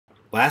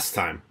Last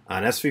time,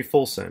 on SV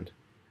Full Send,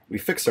 we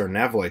fixed our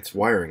Navlight's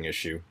wiring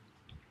issue,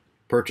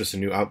 purchased a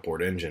new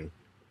outboard engine,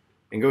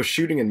 and go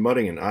shooting and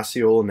mudding in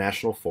Osceola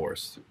National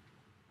Forest.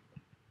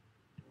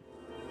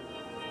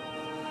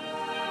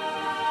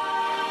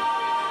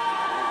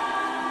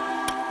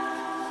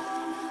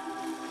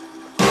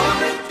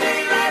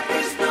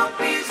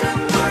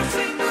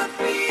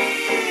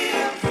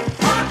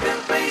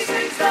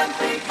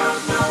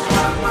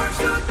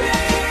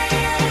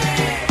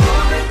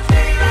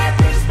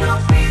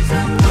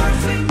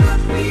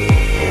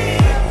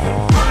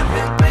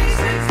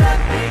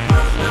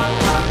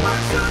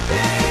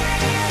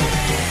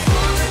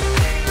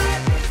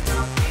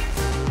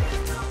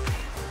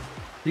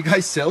 You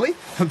guys silly?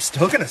 I'm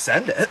still gonna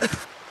send it.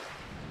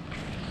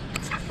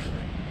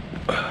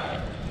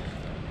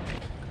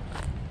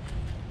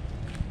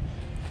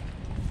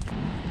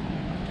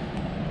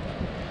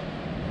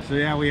 So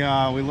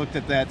yeah, we looked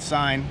at that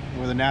sign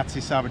where the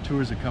Nazi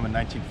saboteurs had come in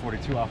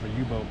 1942 off a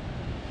U-boat.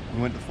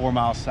 We went to 4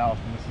 miles south,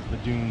 and this is the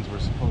dunes where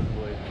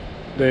supposedly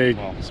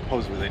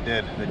they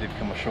did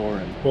come ashore.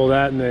 And well,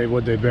 that and they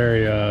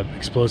bury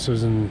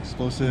explosives and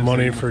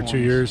money and for 2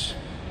 years.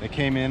 They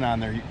came in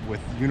on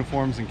with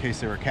uniforms in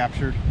case they were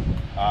captured,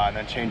 and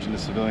then changed into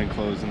civilian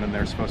clothes, and then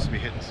they're supposed to be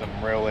hitting some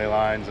railway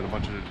lines and a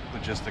bunch of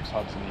logistics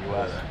hubs in the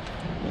U.S.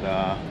 But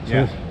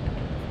yeah,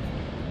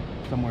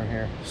 somewhere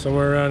here.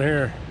 Somewhere around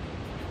here.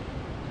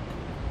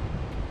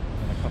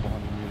 And a couple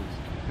hundred meters.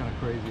 Kind of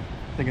crazy.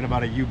 Thinking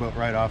about a U-boat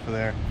right off of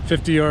there.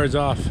 50 yards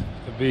off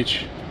the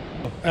beach.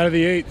 Out of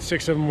the 8,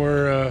 6 of them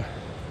were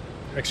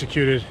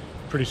executed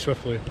pretty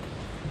swiftly.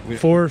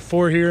 Four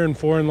here and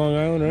 4 in Long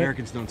Island, right?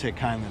 Americans don't take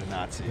kindly to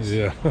Nazis.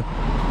 Yeah.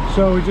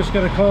 So we just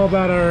got a call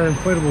about our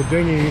inflatable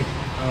dinghy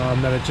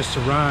that had just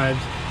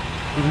arrived,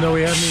 even though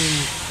we haven't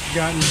even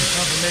gotten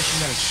confirmation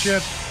that it's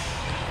shipped.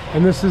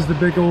 And this is the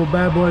big old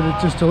bad boy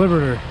that just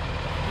delivered her.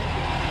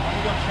 I'm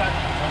gonna go check.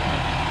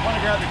 Want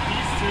to grab the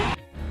keys too?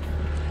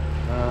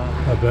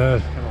 Not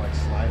bad. Kind of like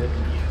slide it.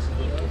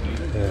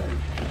 Yeah.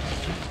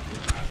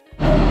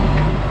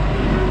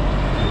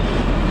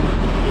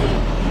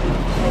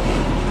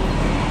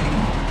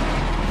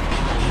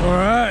 All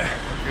right,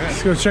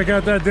 let's go check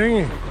out that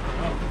dinghy.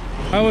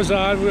 That was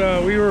odd.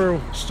 We were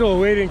still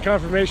awaiting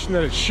confirmation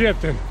that it's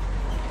shipped, and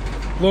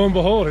lo and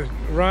behold, it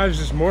arrives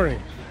this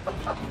morning.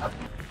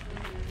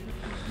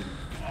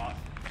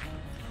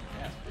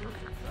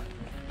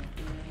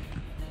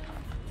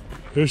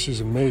 This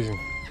is amazing.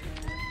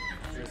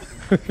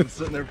 I'm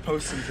sitting there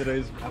posting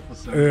today's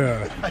episode.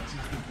 Yeah. I just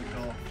did the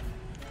call.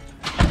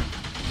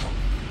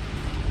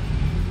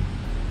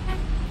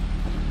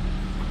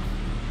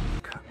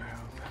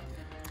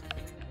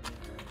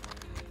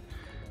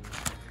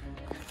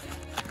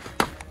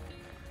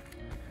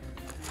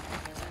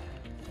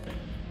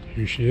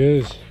 Here she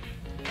is.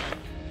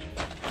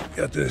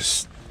 Got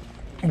this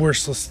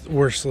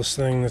worthless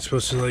thing that's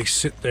supposed to like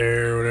sit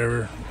there or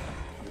whatever.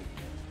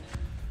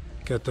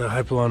 Got the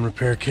Hypalon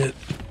repair kit,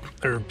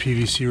 or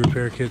PVC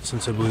repair kit,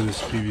 since I believe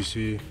this is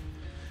PVC.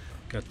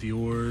 Got the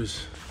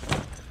oars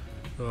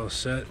all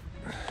set.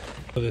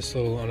 This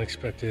little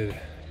unexpected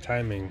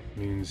timing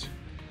means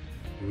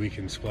we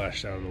can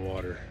splash down in the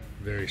water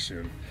very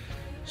soon.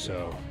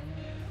 So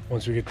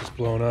once we get this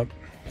blown up,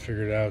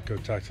 figure it out, go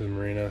talk to the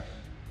marina,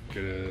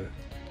 get a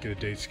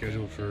date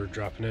scheduled for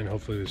dropping in,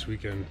 hopefully this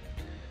weekend.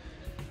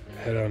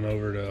 Head on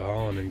over to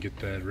Holland and get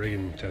that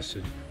rigging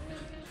tested.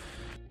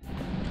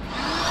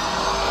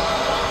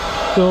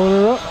 Filling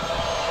her up.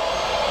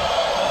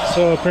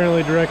 So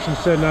apparently directions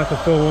said not to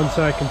fill one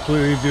side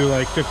completely, do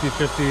like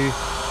 50-50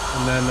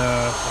 and then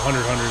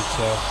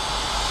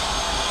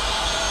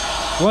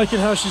 100-100, so. Liking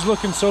how she's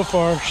looking so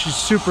far. She's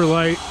super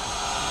light.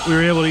 We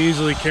were able to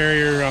easily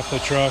carry her off the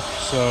truck,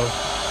 so.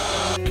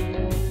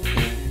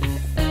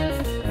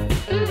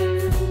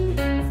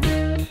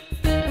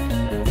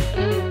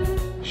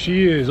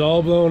 She is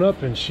all blown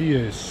up and she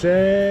is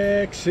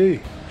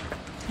sexy.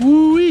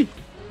 Woo-wee!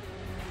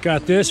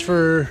 Got this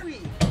for,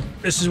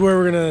 this is where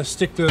we're gonna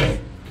stick the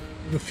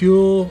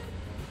fuel.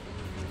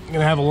 I'm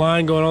gonna have a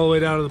line going all the way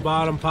down to the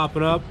bottom,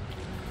 popping up.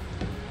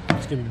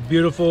 It's gonna be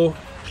beautiful.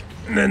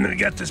 And then we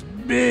got this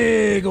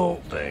big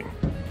old thing.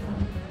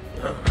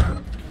 Look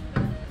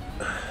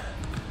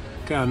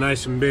how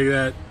nice and big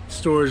that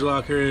storage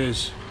locker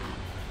is.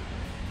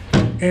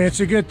 And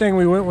it's a good thing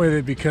we went with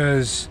it,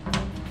 because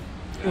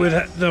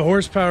with the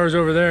horsepower's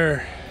over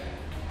there,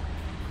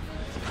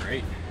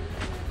 great.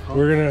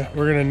 We're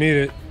gonna need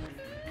it.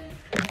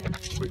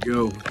 Here we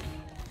go.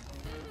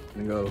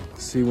 Gonna go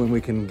see when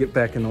we can get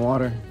back in the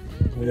water.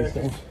 Yeah,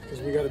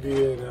 because we got to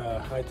be in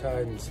high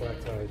tide and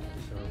slack tide.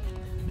 So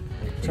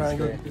try and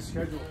get the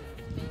schedule.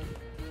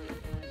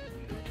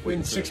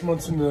 Waiting 6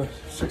 months in the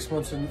 6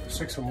 or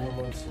more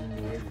months in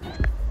the waiting.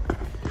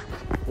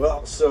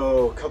 Well,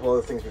 so a couple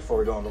other things before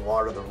we go in the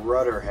water. The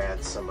rudder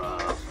had some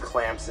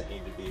clamps that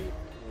need to be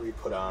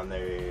re-put on.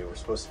 They were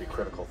supposed to be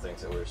critical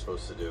things that we were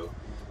supposed to do.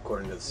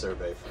 According to the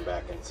survey from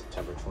back in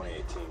September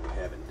 2018, we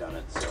haven't done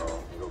it,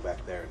 so we'll go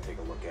back there and take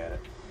a look at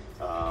it.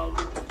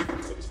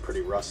 It was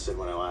pretty rusted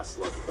when I last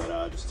looked,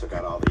 but just took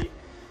out all the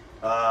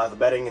the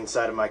bedding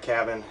inside of my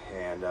cabin,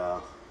 and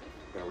I'm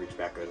gonna reach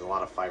back. There's a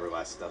lot of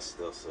fiberglass dust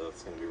still, so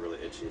it's gonna be really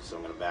itchy, so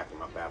I'm gonna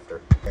vacuum up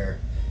after.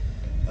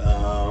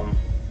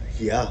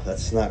 Yeah,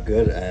 that's not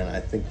good, and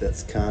I think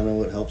that's kind of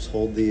what helps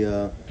hold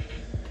the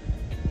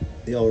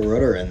old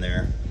rudder in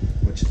there,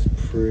 which is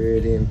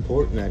pretty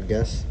important, I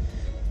guess.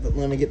 But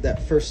let me get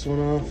that first one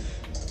off,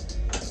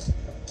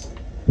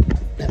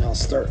 and I'll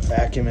start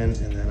vacuuming,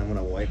 and then I'm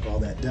gonna wipe all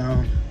that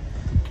down,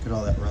 get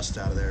all that rust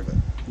out of there. But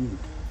ooh.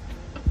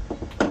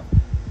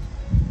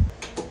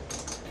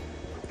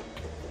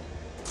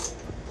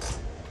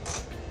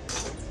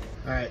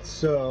 Alright,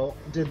 so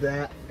did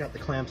that, got the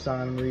clamps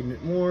on, I'm reading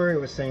it more. It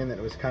was saying that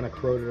it was kind of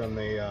corroded on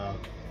the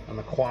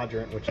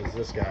quadrant, which is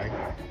this guy.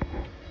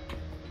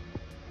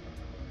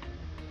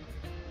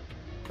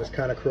 It was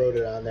kind of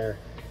corroded on there.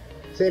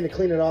 Saying to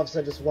clean it off,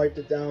 so I just wiped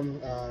it down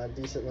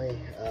decently.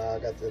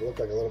 Got it looked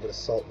like a little bit of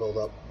salt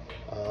buildup,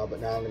 but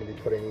now I'm going to be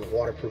putting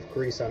waterproof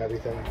grease on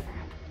everything.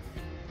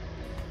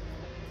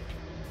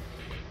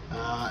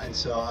 And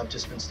so I've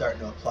just been starting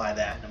to apply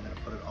that, and I'm going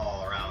to put it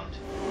all around.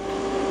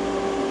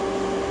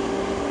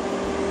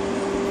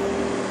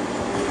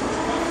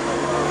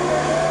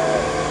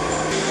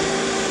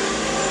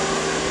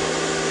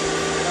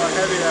 How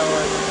heavy that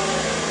was.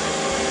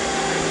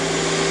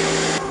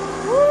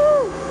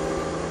 Woo!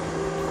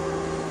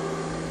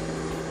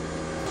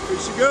 Here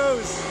she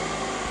goes.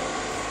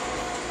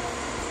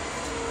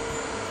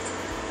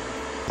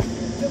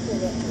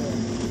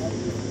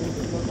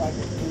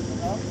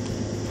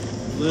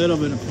 Little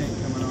bit of paint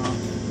coming off.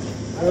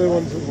 The other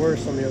one's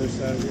worse on the other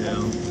side. Yeah.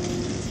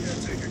 It's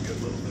gonna take a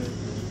good little bit.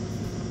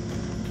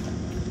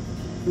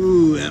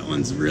 Ooh, that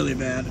one's really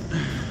bad.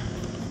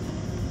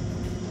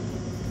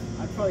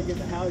 I'd probably get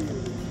the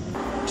halyard.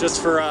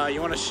 Just for,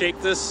 you want to shake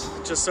this,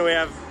 just so we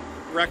have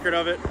record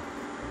of it.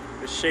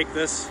 Just shake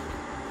this.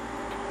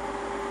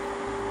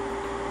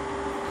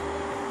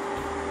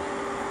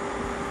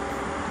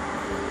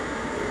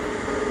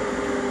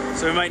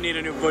 So we might need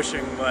a new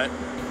bushing, but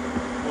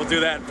we'll do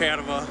that in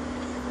Panama.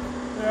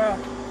 Yeah,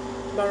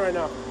 not right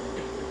now.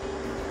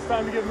 It's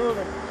time to get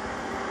moving.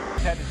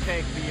 Had to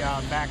take the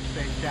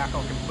backstay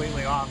shackle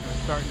completely off. It was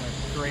starting to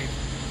scrape.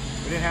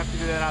 We didn't have to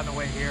do that on the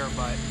way here,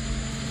 but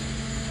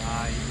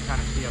you can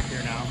kind of see up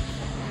here now.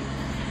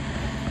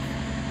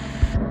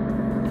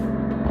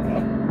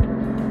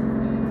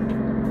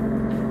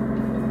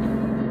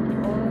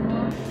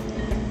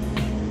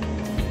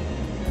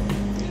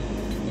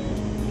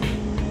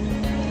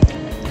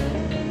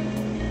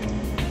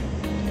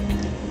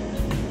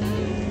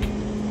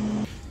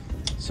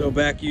 So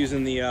back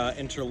using the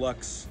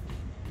Interlux,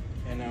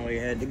 and now we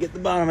had to get the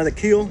bottom of the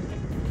keel.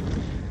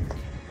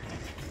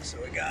 So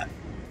we got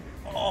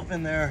off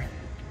in there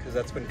because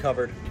that's been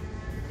covered.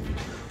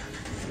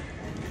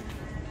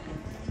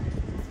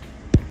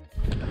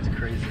 That's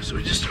crazy. So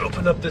we just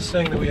opened up this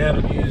thing that we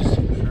haven't used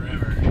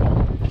forever.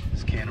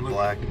 This can of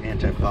black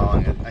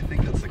anti-fouling. I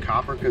think that's the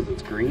copper because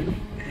it's green.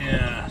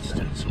 Yeah, it's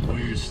doing some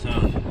weird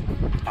stuff.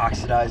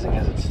 Oxidizing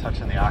as it's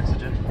touching the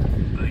oxygen.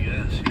 I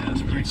guess, yeah,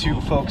 it's pretty You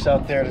two folks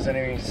out there, does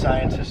any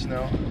scientists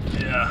know?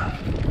 Yeah.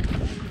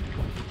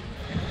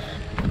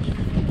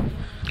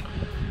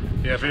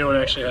 Yeah, if anyone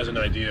actually has an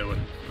idea what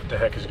the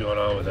heck is going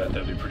on with that,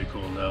 that'd be pretty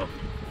cool to know.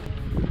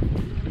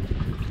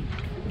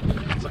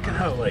 Look at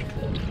how, like,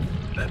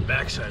 that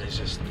backside is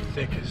just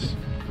thick as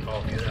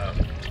all get out.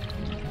 You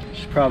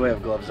should probably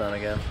have gloves on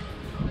again.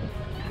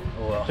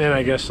 Oh well. And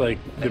I guess, like,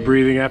 the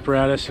breathing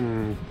apparatus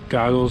and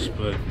goggles,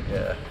 but...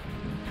 Yeah.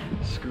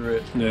 Screw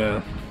it.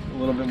 Yeah. A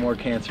little bit more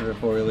cancer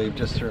before we leave,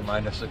 just to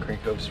remind us of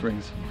Crank Cove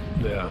Springs.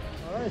 Yeah.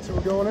 Alright, so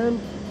we're going in.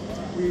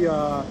 We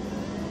are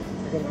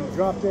going to be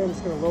dropped in. It's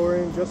going to lower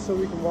in just so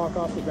we can walk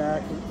off the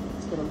back.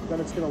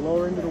 Then it's going to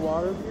lower into the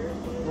water.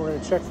 We're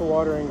going to check for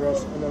water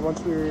ingress, and then once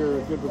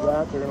we're good with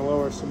that, they're going to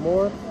lower some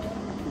more.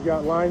 We've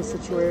got lines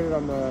situated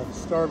on the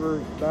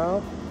starboard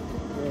bow.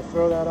 We're going to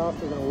throw that off.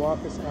 They're going to walk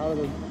us out of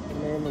the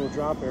main little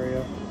drop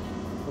area.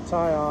 We'll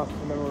tie off,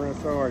 and then we're going to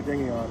throw our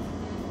dinghy on.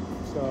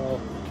 So,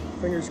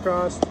 fingers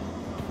crossed.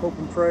 Hope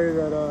and pray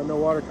that no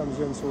water comes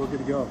in, so we're good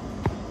to go.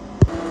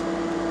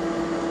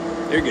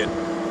 You're good.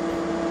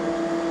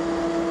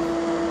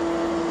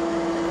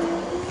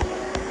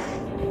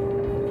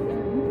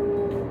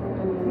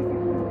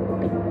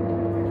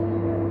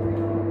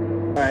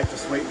 Alright,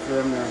 just waiting for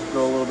them to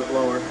go a little bit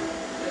lower.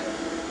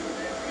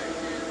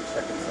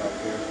 Check this out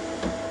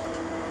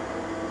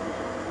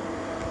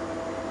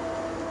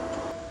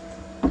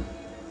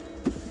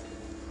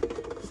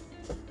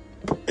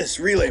here. This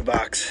relay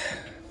box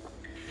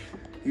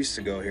used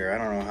to go here. I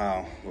don't know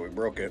how, but we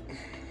broke it.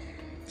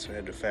 So I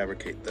had to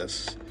fabricate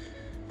this.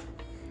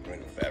 I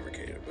didn't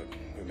fabricate it, but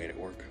we made it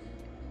work.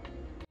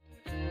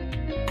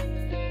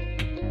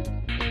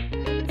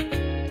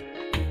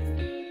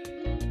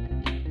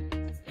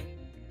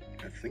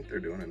 I think they're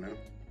doing it now.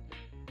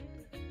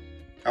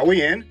 Are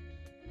we in?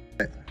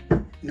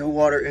 No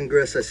water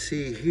ingress I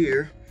see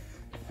here.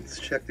 Let's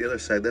check the other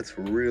side. That's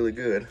really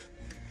good.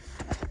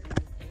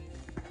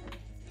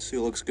 See,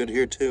 it looks good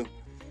here too.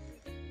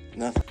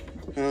 Nothing.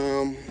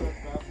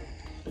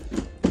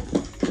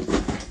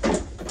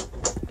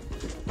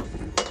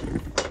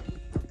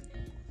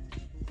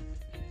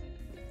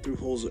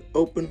 holes are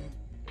open.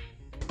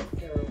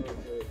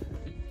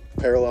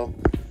 Parallel.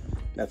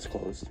 That's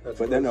closed.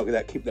 But then no,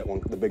 keep that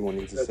one. The big one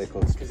needs to stay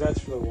closed. Because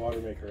that's for the water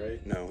maker,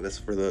 right? No, that's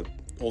for the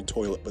old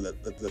toilet, but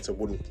that's a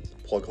wooden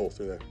plug hole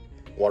through there.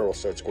 Water will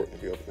start squirting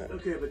if you open that.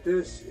 Okay, but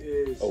this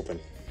is open.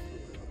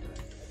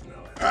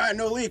 All right,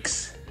 no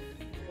leaks.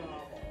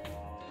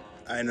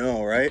 I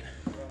know, right?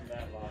 Run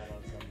that line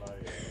on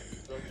somebody.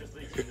 So it just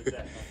leaks into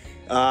that.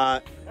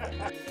 All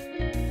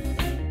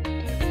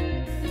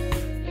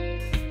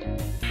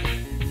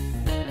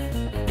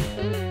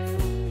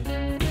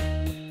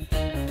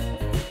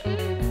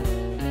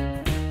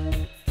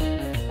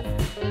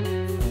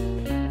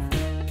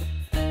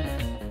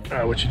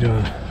right, what you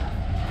doing?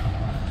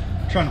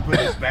 Trying to put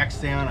this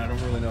backstay on. I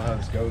don't really know how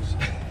this goes.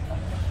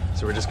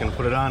 So we're just gonna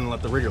put it on and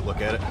let the rigger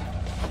look at it.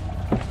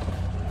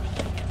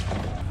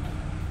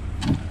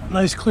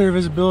 Nice clear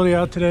visibility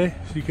out today,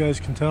 so you guys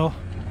can tell.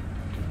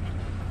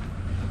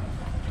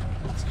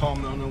 It's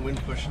calm though, no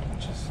wind pushing,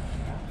 which is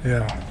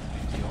Yeah. a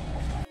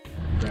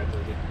big deal.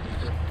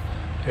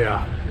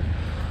 Yeah.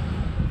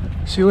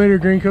 See you later,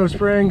 Green Cove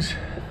Springs.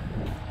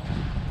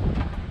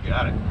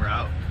 Got it, we're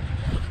out.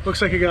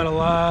 Looks like it got a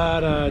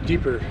lot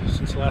deeper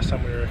since the last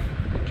time we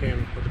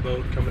came with the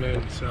boat coming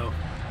in, so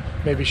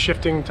maybe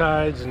shifting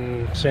tides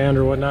and sand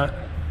or whatnot.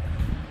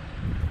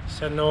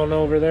 Just heading on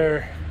over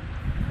there.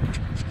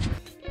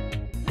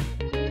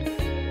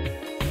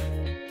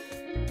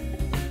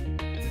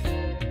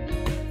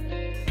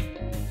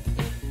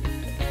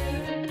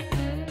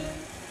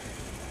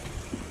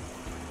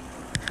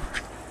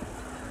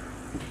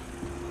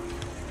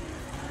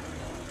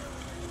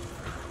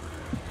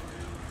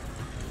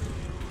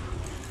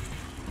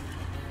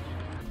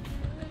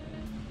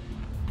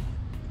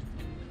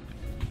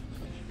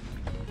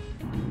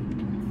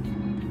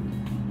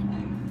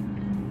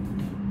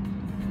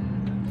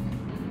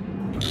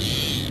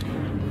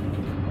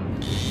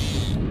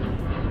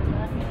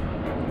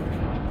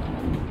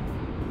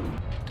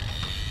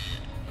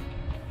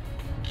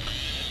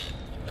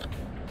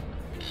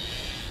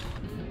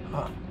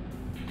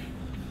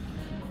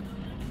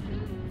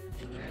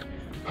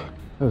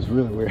 That was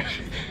really weird.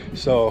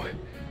 So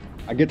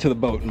I get to the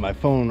boat and my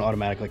phone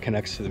automatically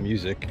connects to the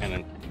music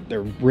and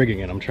they're rigging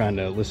it. I'm trying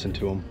to listen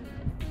to them.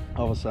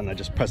 All of a sudden I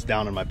just press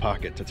down in my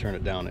pocket to turn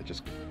it down. It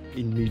just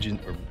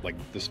immediate, or like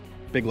this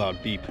big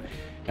loud beep.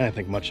 I didn't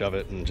think much of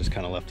it and just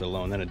kind of left it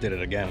alone. Then it did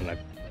it again and I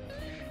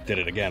did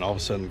it again. All of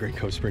a sudden Green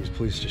Cove Springs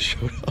police just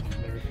showed up.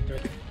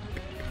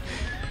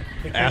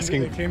 They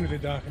came to the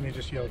dock and they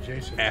just yelled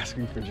Jason.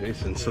 Asking for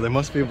Jason. So they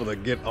must be able to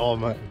get all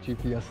my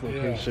GPS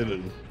location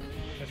and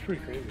that's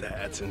pretty crazy.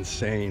 that's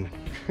insane.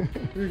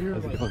 We were here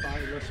about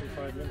less than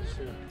 5 minutes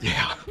too.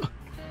 Yeah.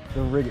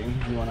 The rigging,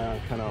 you want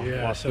to kind of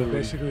walk so through?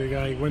 Basically the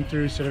guy went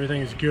through, said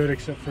everything is good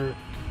except for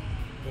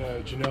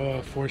the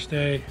Genoa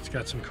forestay. It's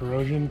got some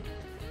corrosion.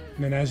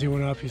 And then as he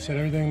went up, he said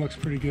everything looks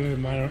pretty good,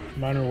 minor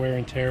wear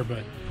and tear,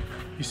 but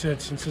he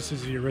said since this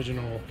is the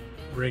original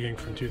rigging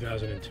from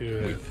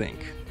 2002,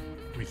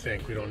 we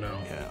think, we don't know.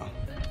 Yeah.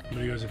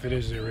 But he goes, if it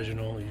is the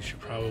original, you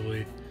should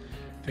probably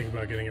think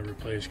about getting it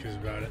replaced because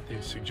about it, they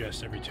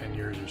suggest every 10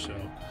 years or so.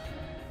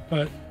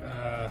 But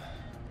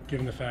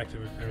given the fact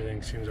that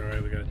everything seems all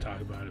right, we got to talk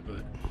about it.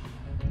 But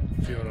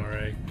I'm feeling all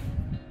right.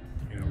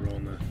 You know,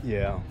 rolling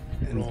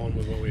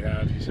with what we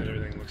have. He said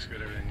everything looks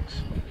good.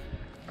 Everything's.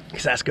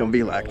 Because that's gonna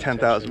be like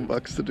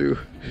 $10,000 to do.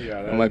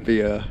 Yeah, that might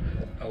be a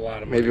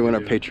lot of money. Maybe when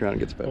our Patreon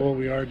gets better. But what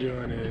we are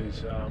doing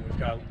is we've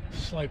got a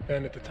slight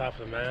bend at the top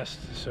of the mast,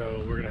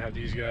 so we're gonna have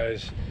these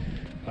guys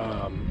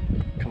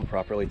come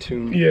properly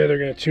tuned. Yeah, they're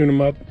gonna tune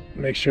them up,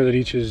 make sure that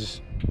each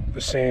is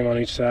the same on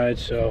each side,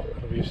 so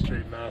it'll be a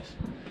straight mast.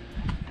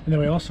 And then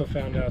we also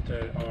found out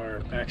that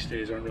our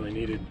backstays aren't really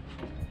needed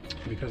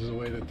because of the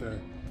way that the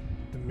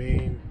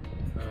main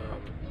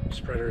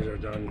spreaders are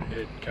done.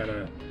 It kind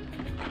of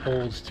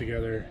holds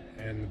together,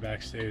 and the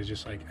backstay is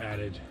just like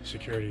added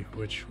security,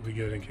 which we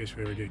get in case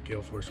we ever get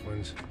gale force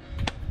winds.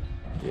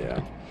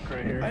 Yeah.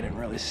 Right here. I didn't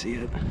really see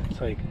it.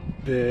 It's like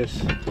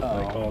this,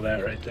 like all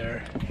that right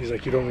there. He's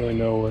like, you don't really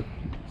know what's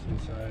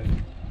inside.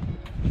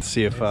 Let's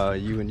see if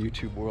you and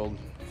YouTube world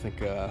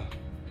think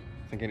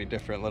any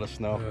different. Let us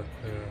know. Yeah.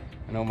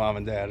 I know Mom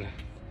and Dad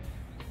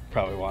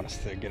probably want us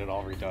to get it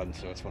all redone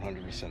so it's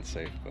 100%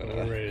 safe. But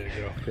we're ready to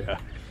go. Yeah.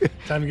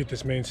 Time to get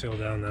this mainsail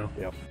down now.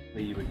 Yep.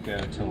 You would go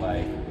to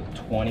like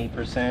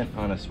 20%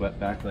 on a swept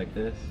back like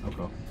this.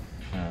 Okay.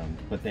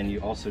 But then you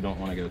also don't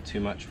want to go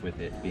too much with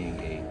it being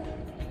a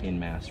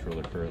in-mast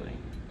roller furling.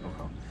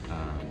 Okay.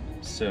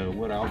 So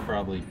what I'll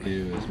probably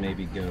do is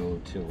maybe go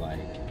to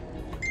like,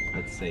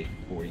 let's say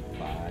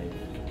 45,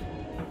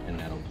 and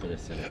that'll put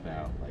us at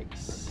about like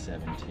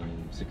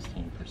 17,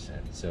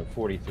 16%. So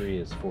 43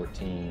 is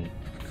 14,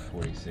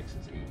 46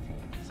 is 18.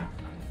 So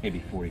maybe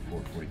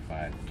 44,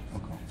 45.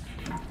 Okay.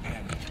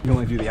 You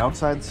only do the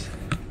outsides?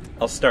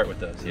 I'll start with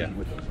those, yeah.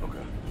 With those,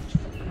 okay.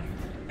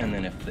 And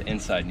then if the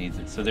inside needs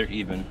it, so they're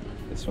even.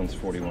 This one's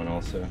 41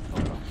 also.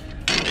 Okay.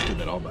 I did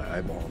that all by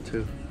eyeball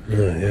too.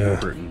 Yeah.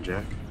 Bert and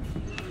Jack.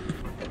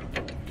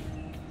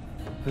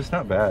 It's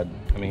not bad.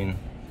 I mean,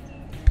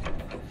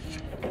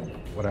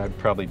 what I'd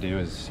probably do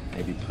is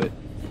maybe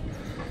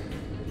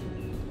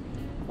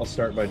I'll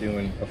start by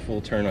doing a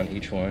full turn on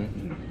each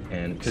one,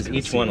 and because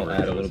each one will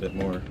add a little bit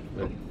more.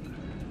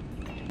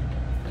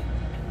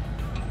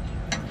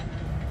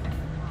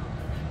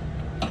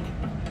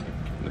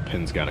 The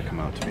pin's got to come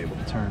out to be able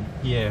to turn.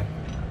 Yeah,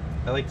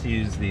 I like to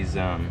use these.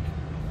 They're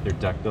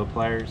duckbill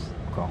pliers.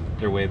 Cool.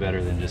 They're way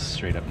better than just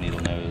straight up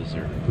needle nose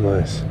or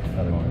Nice.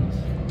 other ones.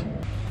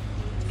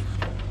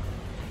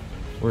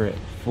 We're at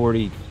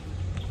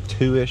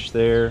 42-ish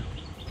there.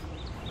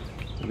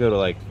 We'll go to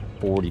like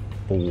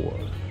 44.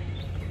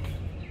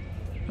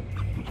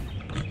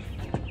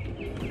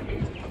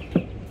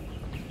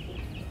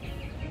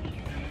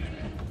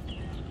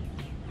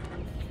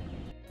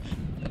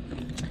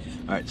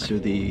 All right, so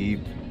the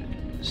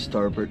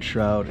starboard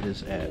shroud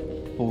is at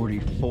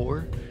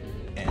 44,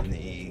 and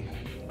the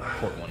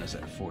port one is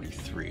at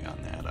 43 on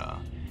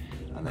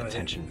that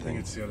tension I thing. think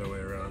it's the other way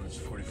around. It's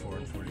 44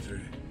 and 43.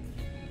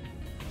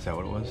 Is that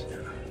what it was? Yeah.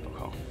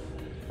 Okay.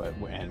 But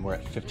we're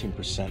at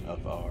 15%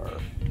 of our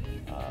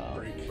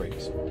brake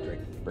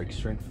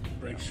strength.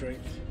 Brake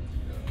strength.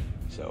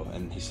 So,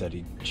 and he said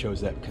he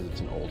chose that because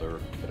it's an older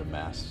bit of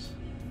masts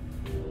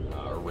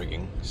or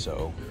rigging.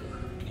 So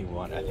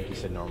I think he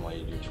said normally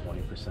you do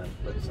 20%,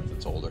 but since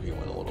it's older, he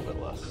went a little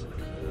bit less.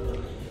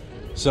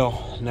 So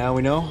now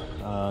we know,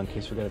 in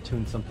case we got to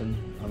tune something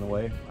on the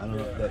way. I don't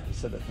know if that, he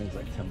said that thing's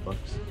like $10.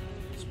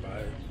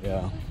 Inspired.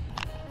 Yeah.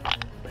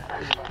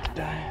 Battery's about to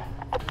die.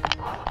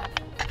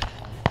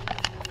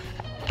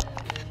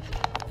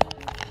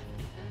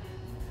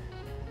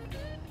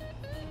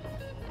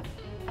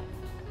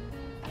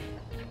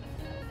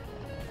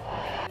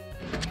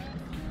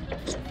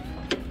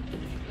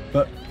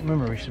 But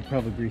remember, we should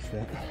probably grease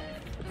that.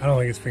 I don't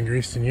think it's been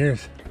greased in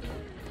years.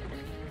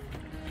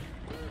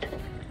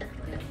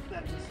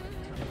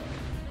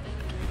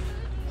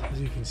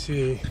 As you can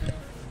see,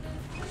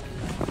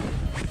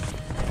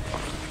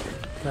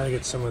 gotta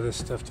get some of this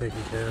stuff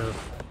taken care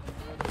of.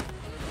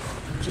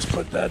 Just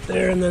put that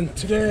there, and then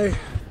today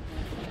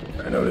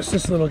I noticed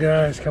this little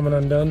guy is coming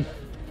undone.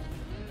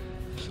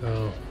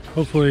 So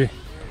hopefully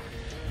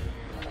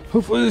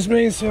this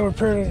mainsail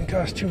repair doesn't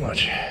cost too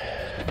much.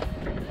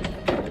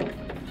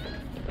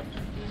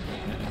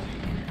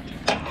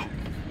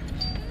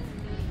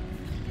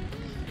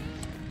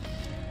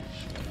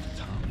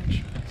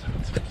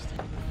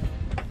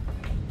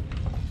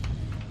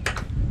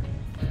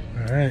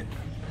 All right,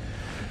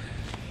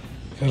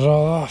 got it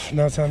all off.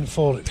 Now it's time to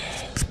fold it.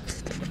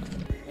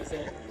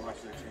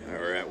 All right,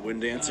 we're at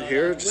Wind Dancer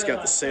here. Just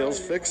got the sails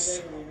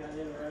fixed.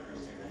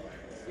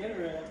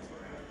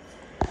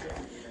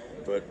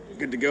 But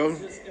good to go.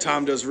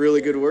 Tom does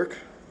really good work.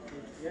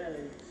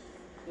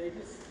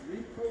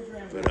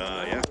 But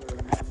yeah.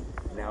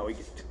 Now we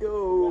get to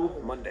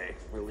go Monday.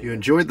 If you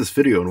enjoyed this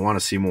video and want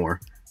to see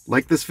more,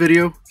 like this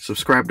video,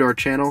 subscribe to our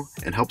channel,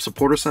 and help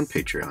support us on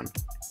Patreon.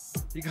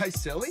 You guys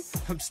silly?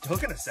 I'm still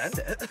gonna send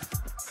it.